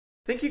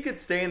Think you could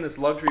stay in this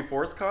luxury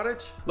forest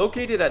cottage?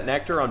 Located at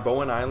Nectar on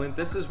Bowen Island,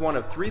 this is one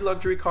of 3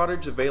 luxury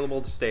cottages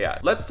available to stay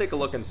at. Let's take a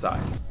look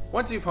inside.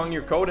 Once you've hung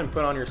your coat and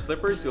put on your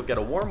slippers, you'll get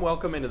a warm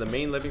welcome into the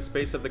main living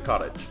space of the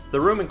cottage. The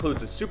room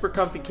includes a super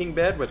comfy king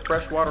bed with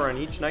fresh water on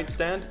each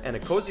nightstand and a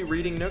cozy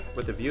reading nook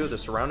with a view of the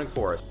surrounding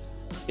forest.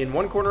 In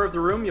one corner of the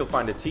room, you'll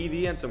find a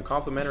TV and some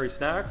complimentary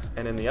snacks,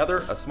 and in the other,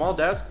 a small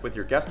desk with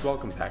your guest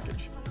welcome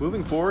package.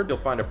 Moving forward, you'll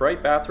find a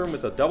bright bathroom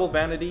with a double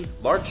vanity,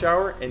 large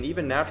shower, and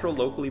even natural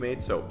locally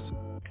made soaps.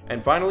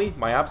 And finally,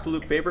 my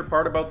absolute favorite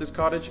part about this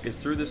cottage is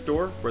through this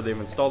door where they've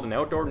installed an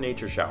outdoor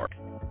nature shower.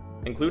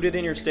 Included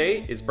in your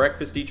stay is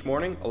breakfast each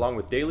morning along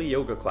with daily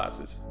yoga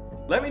classes.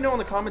 Let me know in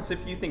the comments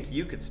if you think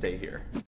you could stay here.